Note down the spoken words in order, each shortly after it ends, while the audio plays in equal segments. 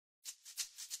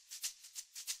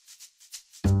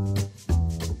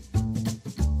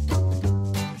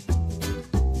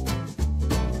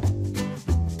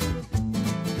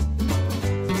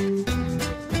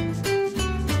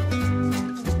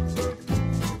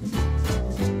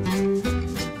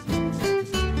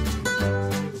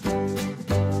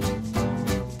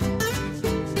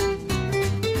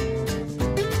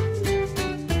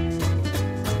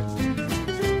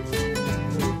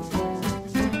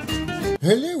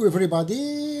Hello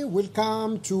everybody,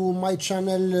 welcome to my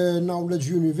channel Knowledge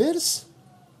Universe.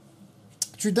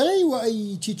 Today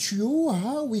I teach you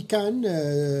how we can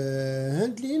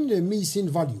handling missing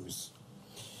values.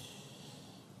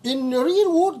 In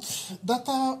real world,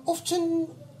 data often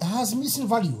has missing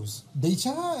values.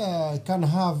 Data can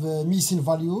have missing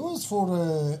values for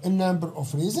a number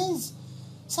of reasons,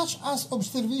 such as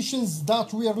observations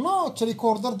that were not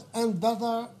recorded and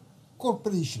data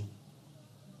corruption.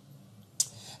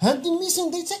 Handling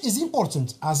missing data is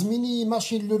important, as many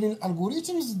machine learning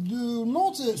algorithms do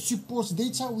not support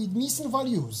data with missing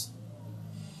values.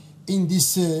 In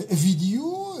this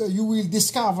video, you will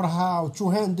discover how to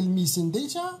handle missing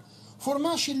data for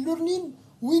machine learning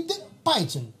with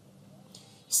Python.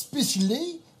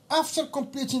 Especially after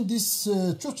completing this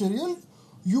tutorial,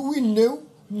 you will know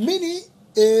many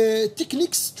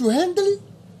techniques to handle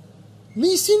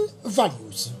missing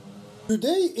values.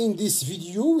 Today in this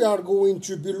video we are going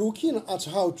to be looking at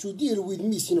how to deal with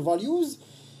missing values.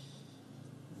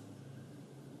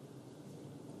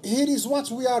 Here is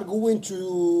what we are going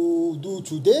to do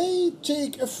today.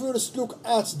 Take a first look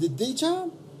at the data,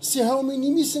 see how many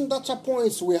missing data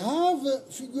points we have,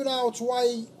 figure out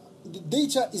why the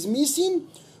data is missing,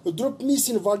 drop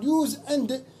missing values,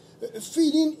 and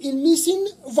fill in missing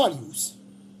values.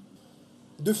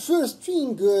 The first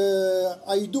thing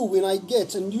I do when I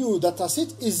get a new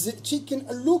dataset is taking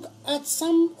a look at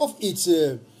some of it.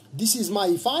 This is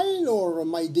my file or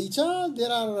my data.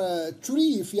 There are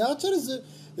three filters,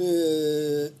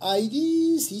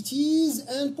 ID, cities,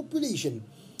 and population.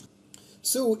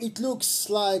 So it looks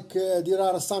like there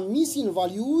are some missing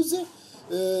values.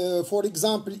 For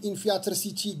example, in filter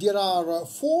city there are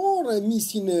 4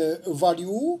 missing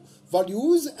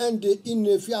values, and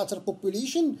in filter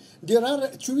population there are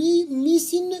 3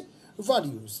 missing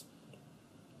values.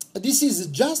 This is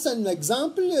just an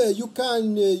example. You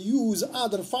can use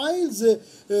other files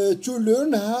to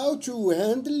learn how to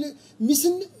handle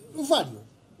missing value.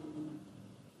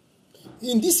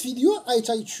 In this video, I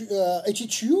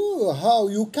teach you how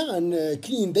you can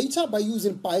clean data by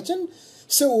using Python.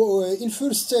 So in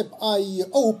first step, I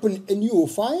open a new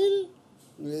file.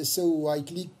 So I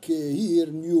click here,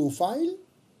 new file.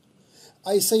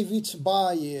 I save it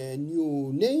by a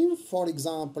new name. For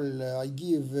example, I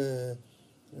give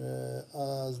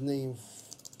as name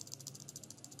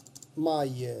my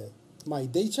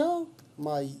data,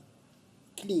 my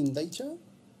clean data.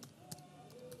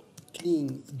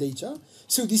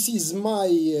 So this is my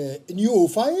new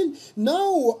file.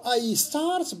 Now I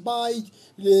start by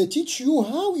teach you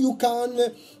how you can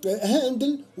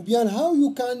handle, how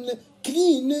you can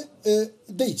clean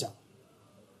data.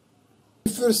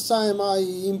 First time I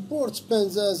import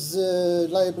Pandas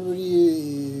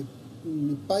library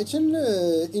Python.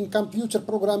 In computer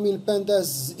programming,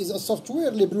 Pandas is a software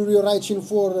library writing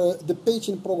for the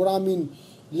Python programming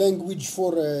language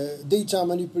for data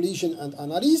manipulation and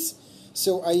analysis.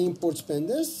 So I import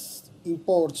Pandas,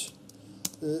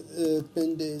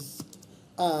 Pandas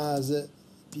as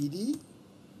PD,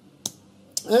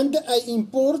 and I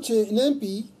import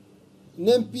NumPy.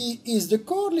 NumPy is the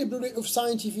core library of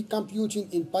scientific computing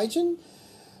in Python,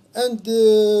 and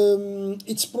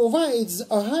it provides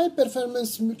a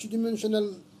high-performance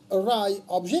multidimensional array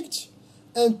object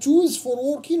and tools for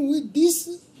working with these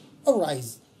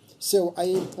arrays. So I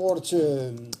import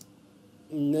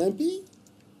NumPy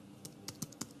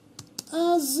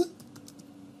as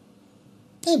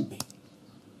MP.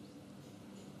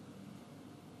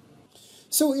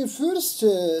 So in first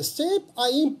step, I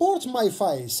import my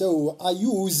file. So I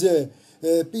use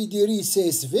pdr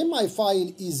csv. My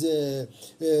file is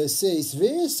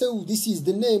csv. So this is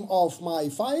the name of my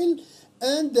file,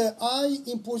 and I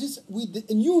import it with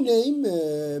a new name,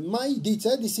 my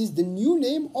data. This is the new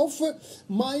name of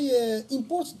my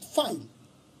imported file.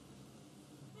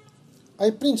 I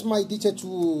print my data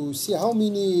to see how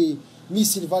many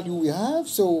missing value we have.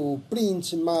 So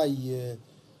print my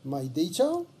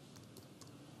data.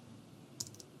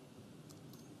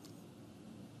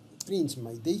 Print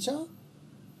my data.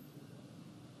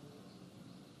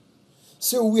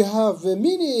 So we have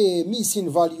many missing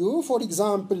value. For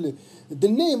example, the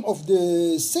name of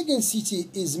the second city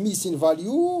is missing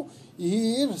value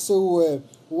here. So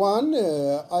 1,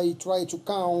 I try to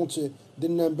count the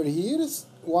number here.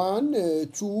 1,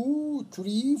 2,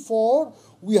 3, 4.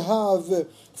 We have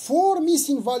 4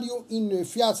 missing value in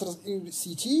filter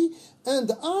city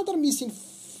and other missing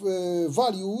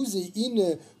values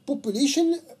in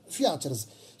population filters.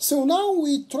 So now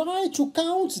we try to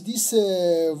count these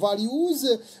values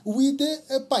with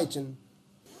Python.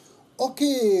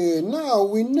 Okay, now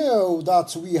we know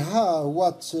that we have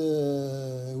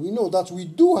we know that we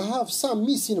do have some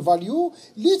missing value.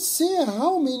 Let's see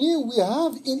how many we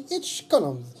have in each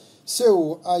column.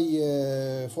 So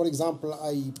for example,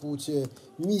 I put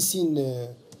missing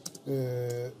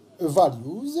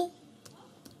values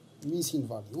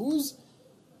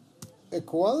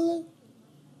equal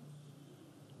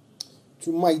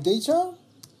to my data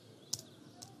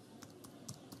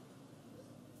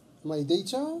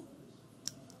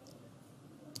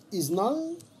is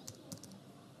null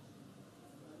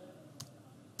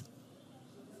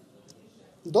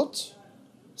dot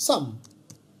sum.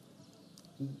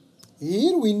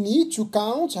 Here we need to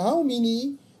count how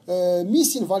many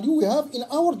missing value we have in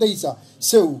our data.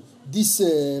 So this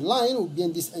line will be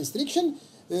in this instruction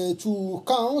to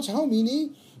count how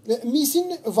many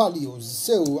missing values.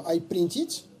 So I print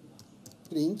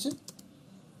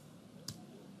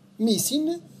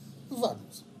missing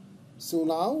values. So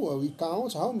now we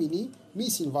count how many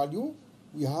missing value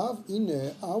we have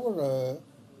in our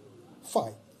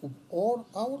file or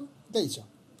our data.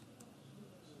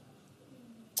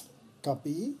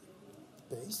 Copy,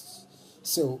 paste.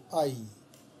 So I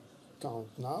count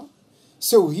now.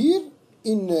 So here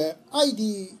in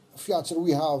ID feature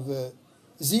we have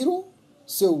 0.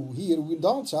 So here we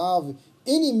don't have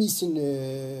any missing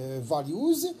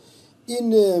values.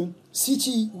 In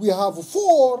city we have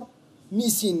 4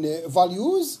 missing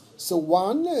values, so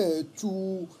 1,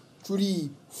 2, 3,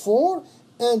 4,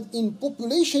 and in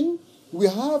population we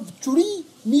have 3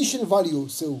 missing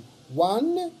values, so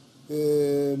 1,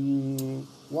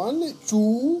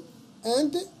 2,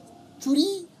 and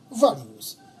 3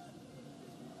 values.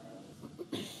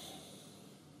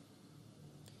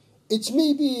 It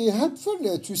may be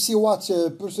helpful to see what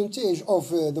percentage of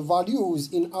the values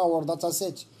in our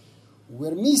dataset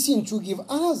were missing to give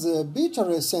us a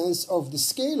better sense of the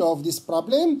scale of this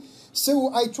problem.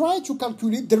 So I try to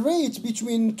calculate the rate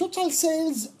between total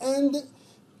sales and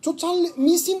total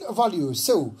missing values.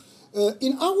 So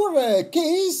in our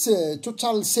case,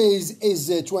 total sales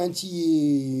is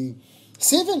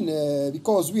 27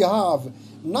 because we have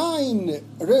 9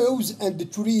 rows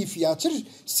and 3 features,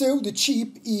 so the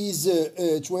chip is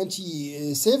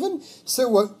 27.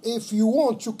 So if you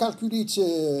want to calculate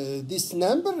this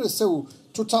number, so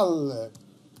total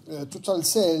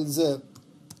sales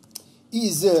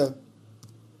is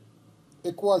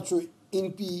equal to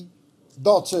np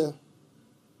dot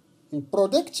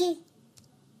product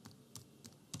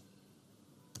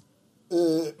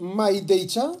my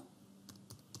data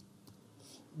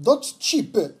dot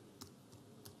chip.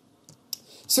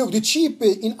 So the chip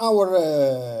in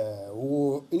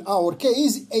our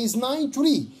case is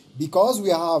 9.3 because we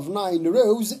have 9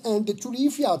 rows and 3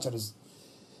 features.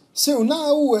 So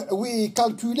now we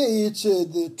calculate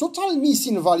the total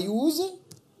missing values.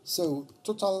 So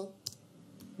total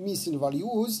missing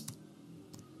values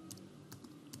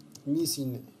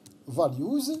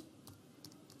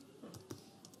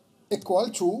equal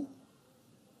to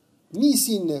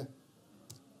missing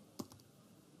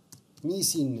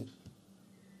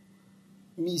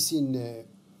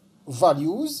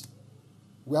values.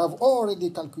 We have already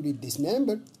calculated this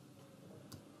number.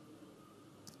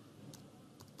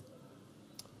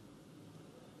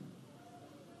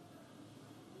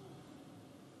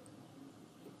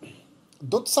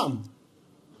 Dot sum.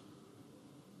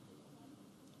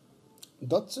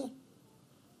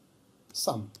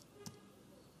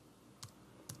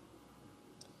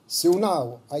 So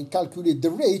now I calculate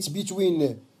the rate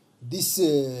between these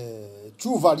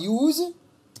 2 values.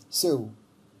 So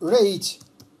rate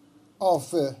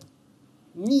of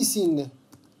missing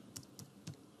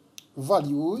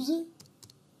values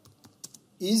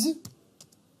is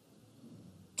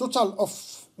total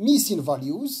of missing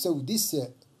values. So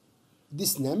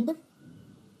this number,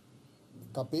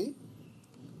 copy,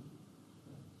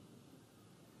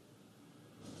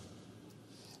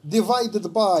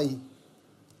 divided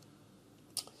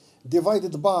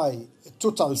by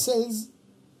total sales.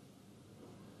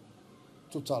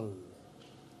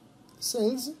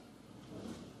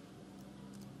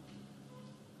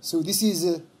 So this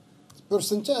is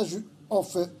percentage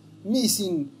of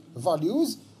missing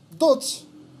values dot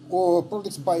or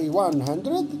products by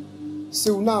 100.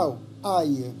 So now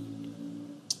I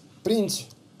print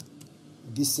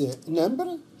this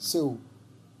number. So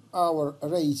our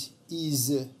rate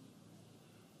is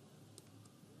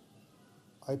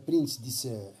I print this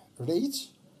rate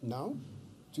now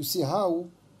to see how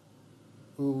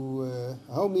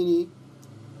many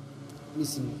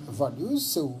missing values.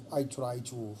 So I try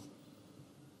to.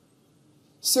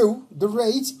 So the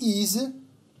rate is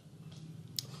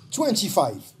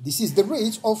 25. This is the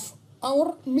rate of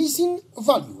our missing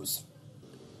values.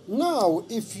 Now,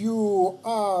 if you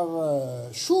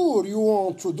are sure you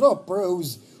want to drop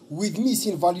rows with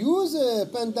missing values,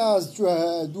 Pandas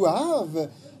do have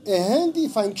a handy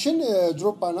function,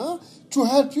 drop banner, to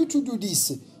help you to do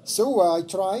this. So I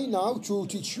try now to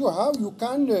teach you how you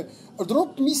can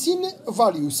drop missing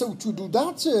values. So to do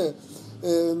that,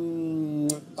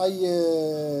 I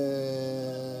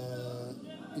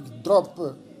drop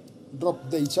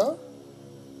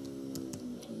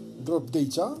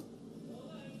data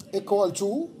equal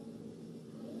to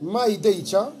my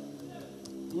data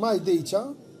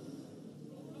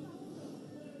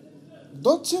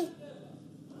dot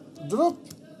drop.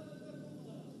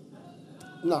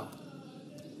 Now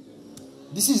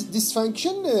this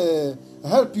function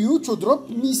help you to drop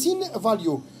missing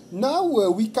value. Now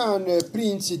we can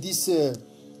print this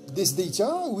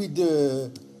data with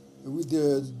the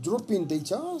dropping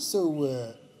data.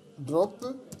 So drop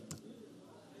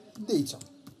data.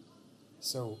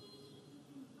 So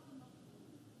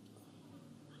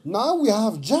now we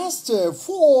have just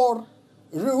 4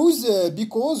 rows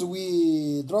because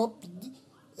we dropped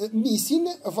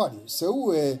missing value.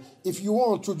 So if you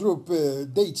want to drop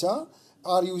data,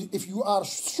 if you are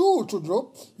sure to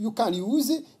drop, you can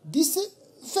use this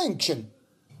function.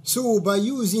 So by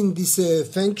using this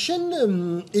function,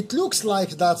 it looks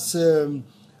like that's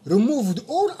removed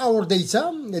all our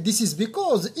data. This is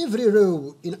because every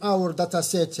row in our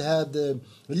dataset had at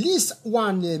least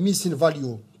one missing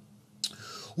value.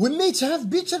 We might have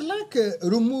better luck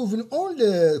removing all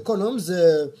the columns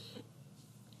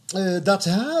that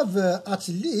have at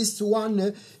least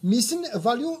one missing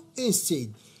value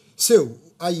instead. So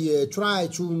I try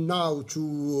now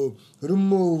to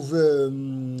remove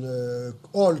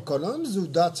all columns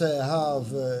that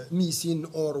have missing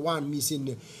or one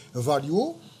missing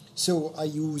value. So I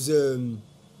use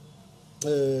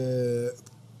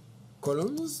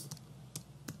columns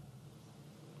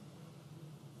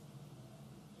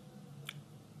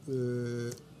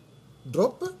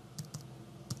drop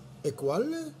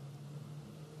equal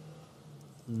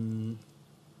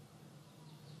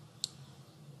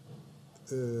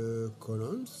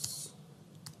columns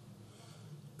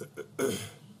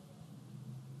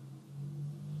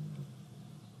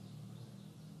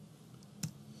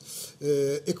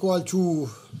equal to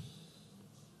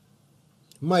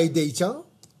my data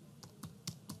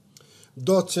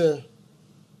dot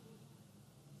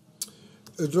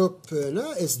drop.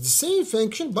 Now it's the same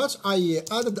function, but I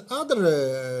added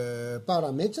other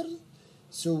parameters.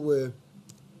 So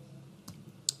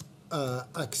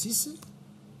axis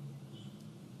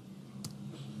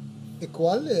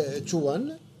equal to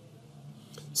 1.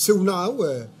 So now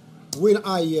when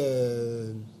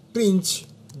I print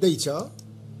data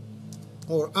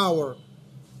or our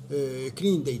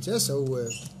clean data, so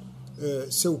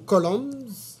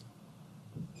columns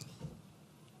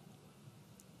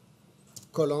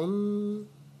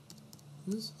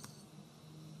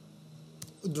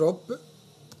drop.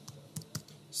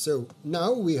 So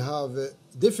now we have a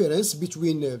difference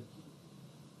between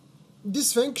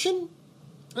this function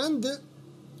and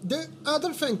the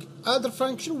other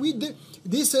function with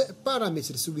this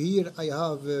parameters. So here I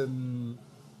have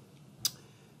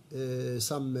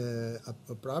some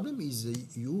a problem is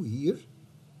u here.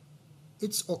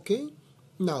 It's okay.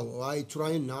 Now I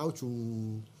try now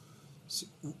to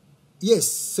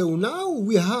yes. So now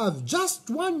we have just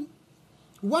one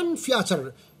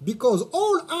feature because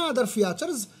all other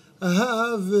features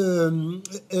have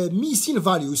missing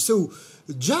value. So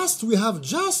we have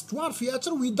just one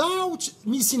feature without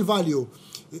missing value.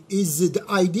 Is the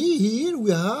idea here?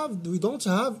 We don't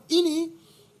have any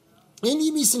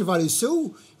missing value.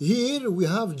 So here we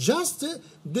have just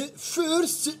the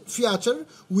first feature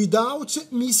without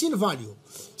missing value.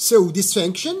 So this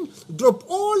function drop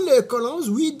all columns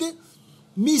with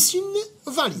missing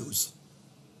values.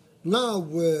 Now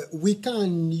we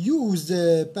can use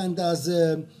the Pandas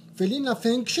fill-in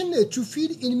function to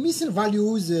fill in missing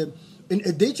values in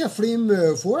a data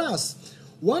frame for us.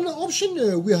 One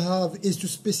option we have is to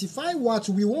specify what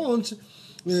we want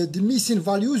the missing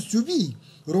values to be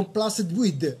replaced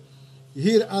with.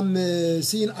 Here I'm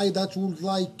saying that would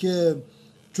like to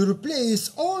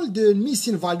replace all the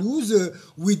missing values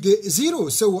with 0.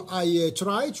 So I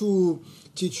try to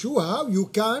teach you how you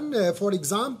can, for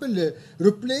example,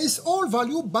 replace all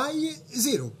value by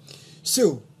 0.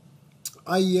 So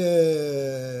I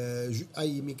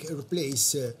make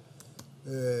replace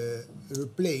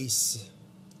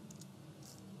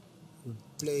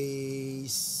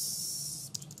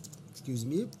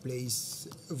place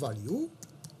value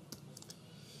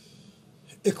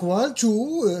equal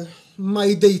to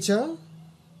my data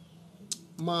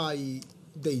my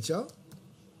data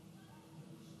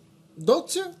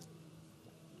dot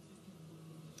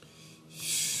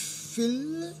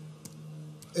fill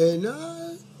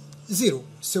in 0.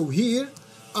 So here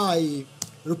I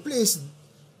replace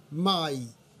my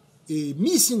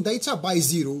missing data by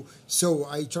 0. So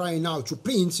I try now to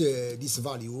print these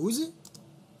values.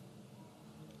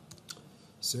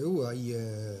 So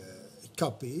I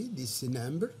copy this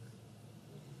number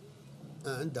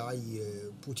and I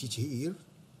put it here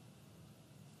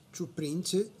to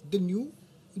print the new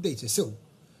data. So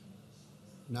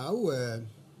now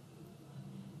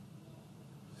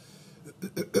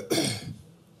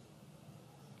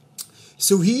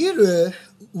so here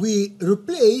we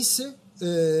replace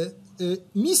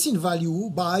missing value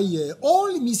by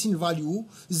all missing values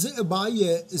by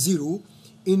 0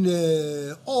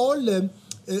 in all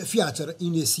theater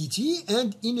in a city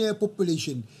and in a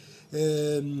population.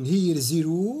 Here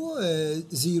 0,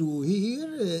 0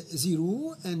 here,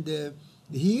 0, and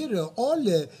here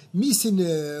all missing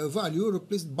value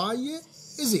replaced by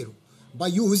 0 by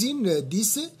using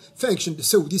this function.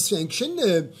 So this function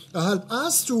help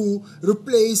us to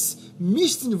replace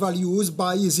missing values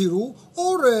by 0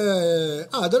 or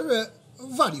other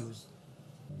values.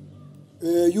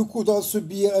 You could also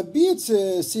be a bit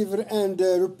severe and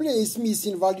replace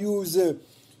missing values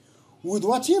with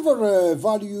whatever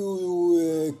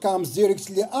value comes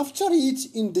directly after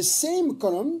it in the same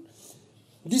column.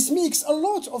 This makes a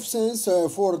lot of sense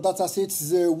for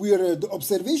datasets where the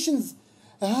observations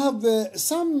have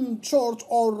some sort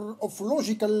of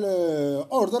logical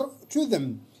order to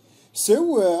them.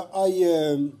 So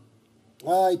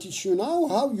I teach you now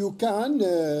how you can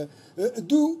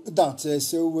do that.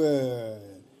 So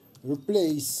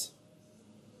replace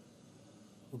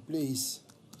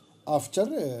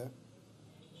after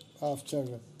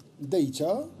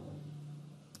data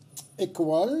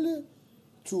equal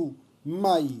to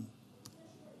my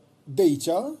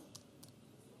data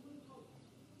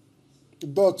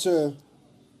dot fill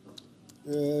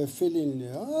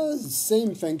in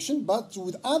same function but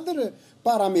with other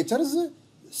parameters.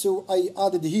 So I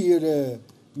added here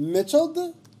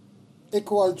method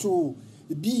equal to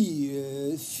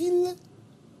bfill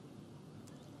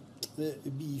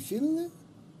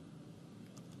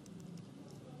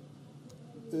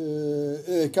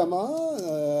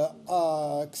comma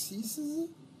axis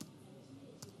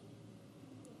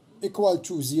equal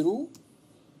to 0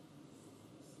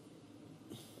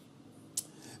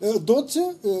 dot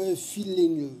fill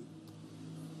in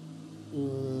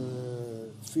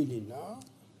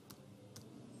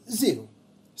 0.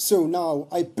 So now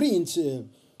I print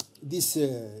this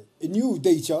new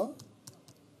data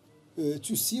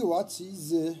to see what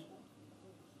is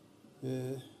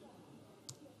the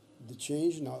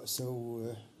change now.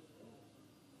 So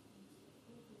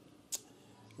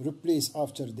replace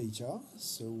after data.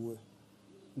 So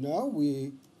now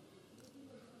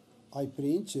I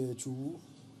print to.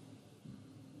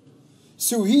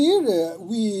 So here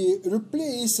we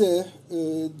replace.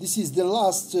 This is the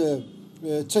last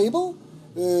table.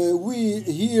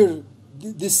 Here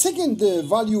the second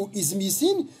value is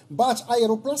missing, but I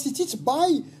replaced it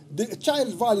by the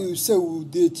child value. So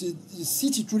the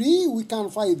city tree, we can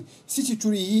find city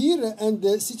tree here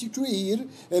and city tree here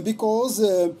because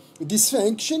this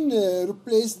function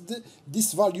replaced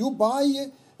this value by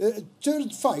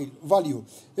third file value.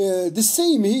 The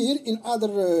same here in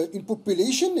other in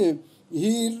population.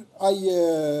 Here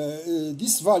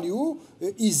this value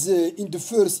is in the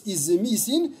first is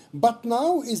missing, but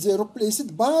now is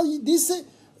replaced by this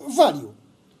value.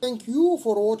 Thank you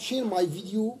for watching my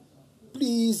video.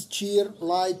 Please share,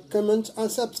 like, comment and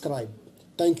subscribe.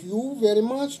 Thank you very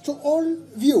much to all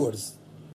viewers.